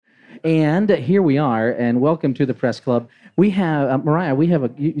And here we are, and welcome to the Press Club. We have, Mariah,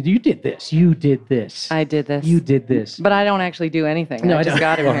 you did this. You did this. I did this. You did this. But I don't actually do anything. No, I just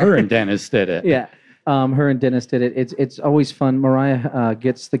got it Well, here. her and Dennis did it. Yeah. Her and Dennis did it. It's always fun. Mariah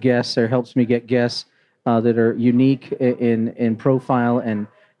gets the guests, or helps me get guests that are unique in profile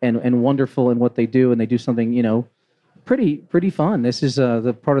and wonderful in what they do, and they do something, pretty fun. This is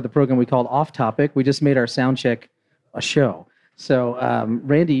the part of the program we called Off Topic. We just made our sound check a show. So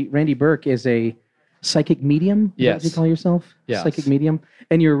Randy Birke is a psychic medium. Yes. What do you call yourself? Yes. Psychic medium.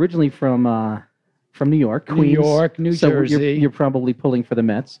 And you're originally from New York, Queens. New York, New Jersey. So you're probably pulling for the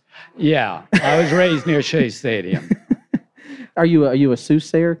Mets. Yeah, I was raised near Shea Stadium. Are you a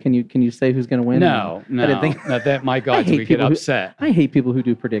soothsayer? Can you say who's going to win? No. I didn't think. Not that my gods would get upset. I hate people who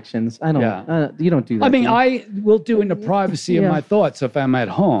do predictions. I don't. Yeah. You don't do that. I mean, do you? I will do in the privacy of my thoughts if I'm at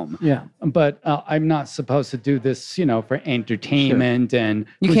home. Yeah. But I'm not supposed to do this, for entertainment and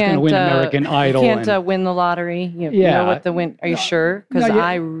You who's going to can't win American Idol. You can't win the lottery. You know what the win? Are you sure? Because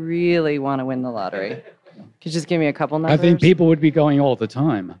I really want to win the lottery. Could you just give me a couple numbers? I think people would be going all the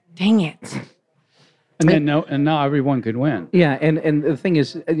time. Dang it. And now everyone could win. Yeah, and the thing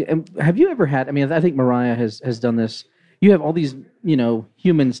is, have you ever had? I mean, I think Mariah has done this. You have all these,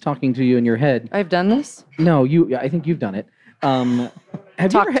 humans talking to you in your head. I've done this? No, I think you've done it.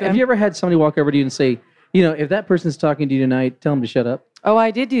 Have you ever had somebody walk over to you and say, if that person's talking to you tonight, tell them to shut up? Oh,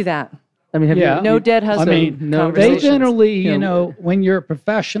 I did do that. I mean, No dead husband. I mean, no, they conversations. generally, when you're a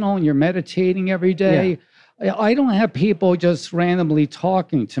professional and you're meditating every day, I don't have people just randomly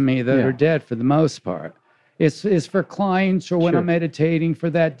talking to me that are dead for the most part. It's for clients or when I'm meditating for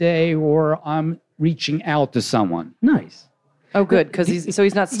that day or I'm reaching out to someone. Nice. Oh, good, because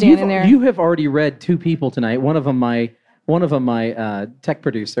he's not standing there. You have already read two people tonight. One of them my tech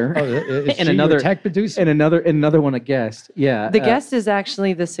producer, And another tech producer, and another one a guest. Yeah, The guest is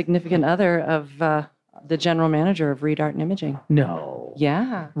actually the significant other of the general manager of Read Art and Imaging. No.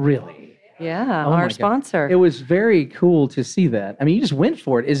 Yeah. Really. Yeah, Oh my our God. sponsor. It was very cool to see that. I mean, you just went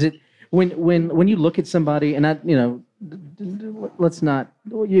for it. Is it when you look at somebody and let's not.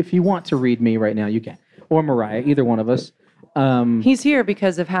 If you want to read me right now, you can, or Mariah, either one of us. He's here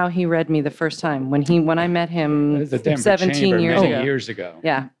because of how he read me the first time when I met him the Denver 17 Chamber years many ago. years ago.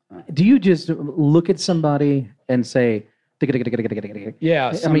 Yeah. Do you just look at somebody and say?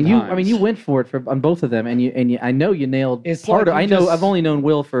 Yeah, I mean, you went for it on both of them, and you. I know you nailed It's part like of. you I know just- I've only known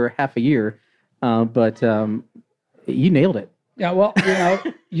Will for half a year, but you nailed it. Yeah, well,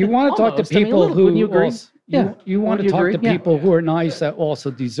 you want to talk to Almost. I mean, a people little. who Wouldn't you agree? also- Yeah. you want to Wouldn't you talk to agree? Yeah. people who are nice that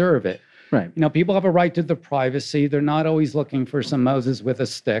also deserve it. Right. People have a right to their privacy. They're not always looking for some Moses with a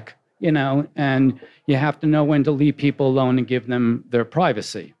stick, and you have to know when to leave people alone and give them their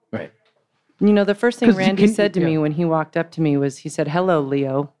privacy. Right. The first thing 'Cause Randy said to me when he walked up to me was, he said, "Hello,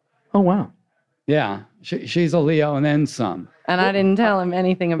 Leo." Oh wow. Yeah, she's a Leo and then some. And I didn't tell him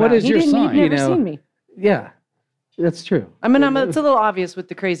anything about What is it. your He'd sign? never seen me. Yeah, that's true. I mean, it's a little obvious with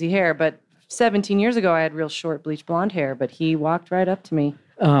the crazy hair, but 17 years ago, I had real short bleach blonde hair, but he walked right up to me.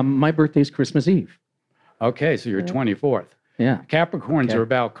 My birthday's Christmas Eve. Okay, so you're 24th. Yeah. Capricorns are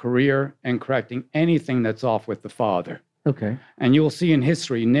about career and correcting anything that's off with the father. Okay. And you'll see in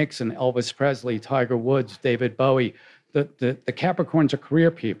history, Nixon, Elvis Presley, Tiger Woods, David Bowie, the Capricorns are career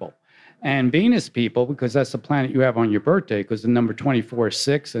people. And Venus people, because that's the planet you have on your birthday, because the number 24 is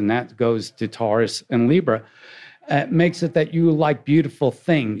 6, and that goes to Taurus and Libra, makes it that you like beautiful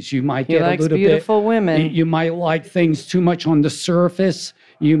things. You might get a little beautiful women. You might like things too much on the surface.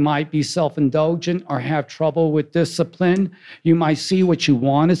 You might be self-indulgent or have trouble with discipline. You might see what you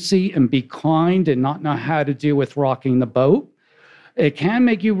want to see and be kind and not know how to deal with rocking the boat. It can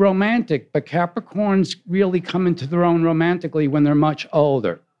make you romantic, but Capricorns really come into their own romantically when they're much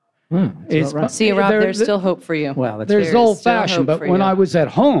older. See, Rob, there's still hope for you. Wow, that's There's There's old-fashioned, still but hope for when you. I was at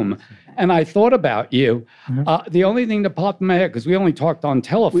home and I thought about you, the only thing that popped in my head, because we only talked on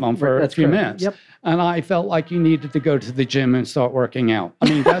telephone for a that's few correct. minutes, Yep. and I felt like you needed to go to the gym and start working out. I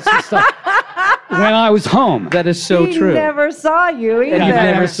mean, that's the stuff. When I was home. That is so he true. never saw you either. And you've I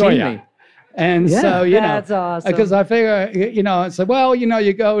never never saw seen you. me. And Yeah. so, That's awesome. because I figure, I said, well,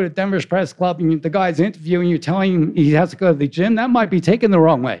 you go to Denver's Press Club and the guy's interviewing you, telling him he has to go to the gym. That might be taken the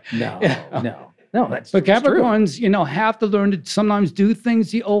wrong way. No, no. No, that's But it's true. Capricorns, have to learn to sometimes do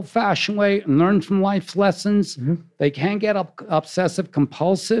things the old-fashioned way and learn from life's lessons. They can get obsessive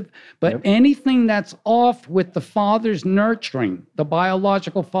compulsive, but anything that's off with the father's nurturing, the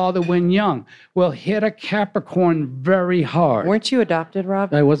biological father when young, will hit a Capricorn very hard. Weren't you adopted,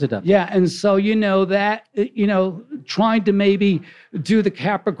 Rob? I was adopted. Yeah, and so trying to maybe do the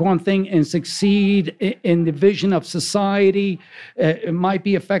Capricorn thing and succeed in the vision of society, it might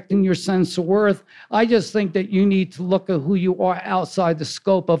be affecting your sense of worth. I just think that you need to look at who you are outside the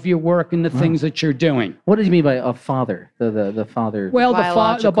scope of your work and the things that you're doing. What do you mean by a father? The father. Well,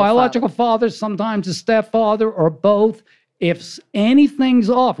 the biological father, sometimes a stepfather, or both. If anything's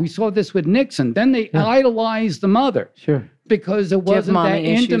off, we saw this with Nixon, then they idolize the mother. Sure. Because there wasn't that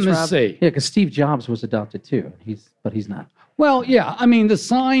intimacy. Yeah, because Steve Jobs was adopted too. But he's not. Well, yeah. I mean, the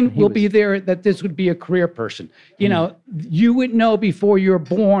sign will be there that this would be a career person. You would know before you're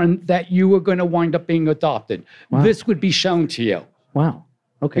born that you were going to wind up being adopted. Wow. This would be shown to you. Wow.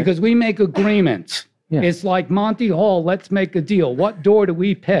 Okay. Because we make agreements. Yeah. It's like Monty Hall, let's make a deal. What door do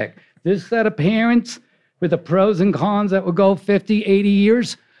we pick? This set of parents with the pros and cons that will go 50, 80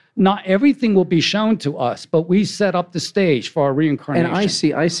 years? Not everything will be shown to us, but we set up the stage for our reincarnation.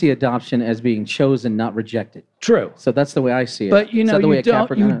 And I see adoption as being chosen, not rejected. True. So that's the way I see it. But you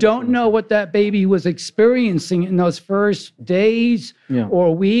don't know what that baby was experiencing in those first days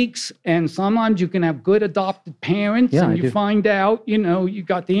or weeks. And sometimes you can have good adopted parents, and you find out, you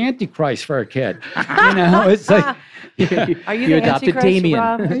got the Antichrist for a kid. It's like are you the adopted Antichrist, Damien?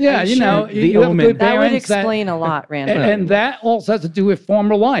 Rob? Yeah, you have good that would parents explain a lot, Randy. And that also has to do with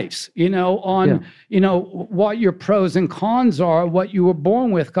former lives. What your pros and cons are, what you were born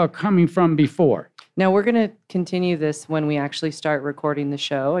with, coming from before. Now, we're going to continue this when we actually start recording the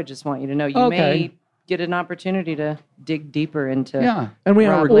show. I just want you to know you may get an opportunity to dig deeper into. Yeah, and we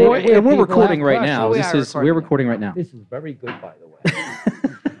are we're recording right now. We're recording right now. This is very good, by the way.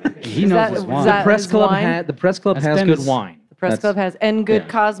 He knows his wine. The press club has good wine. The press club has good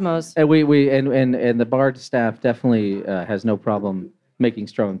Cosmos. And the bar staff definitely has no problem making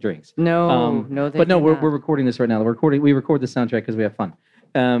strong drinks. No, we're recording this right now. We record the soundtrack because we have fun.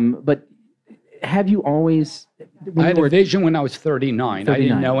 But have you always? I had a vision when I was 39. I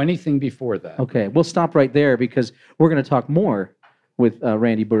didn't know anything before that. Okay, we'll stop right there because we're going to talk more with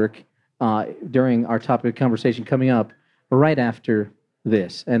Randy Birke during our topic of conversation coming up right after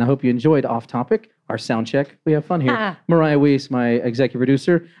this. And I hope you enjoyed Off Topic, our sound check. We have fun here. Mariah Weiss, my executive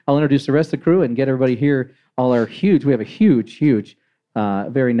producer. I'll introduce the rest of the crew and get everybody here. We have a huge,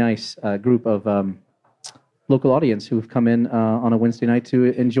 very nice group of local audience who've come in on a Wednesday night to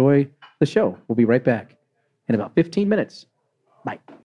enjoy the show. We'll be right back in about 15 minutes. Bye.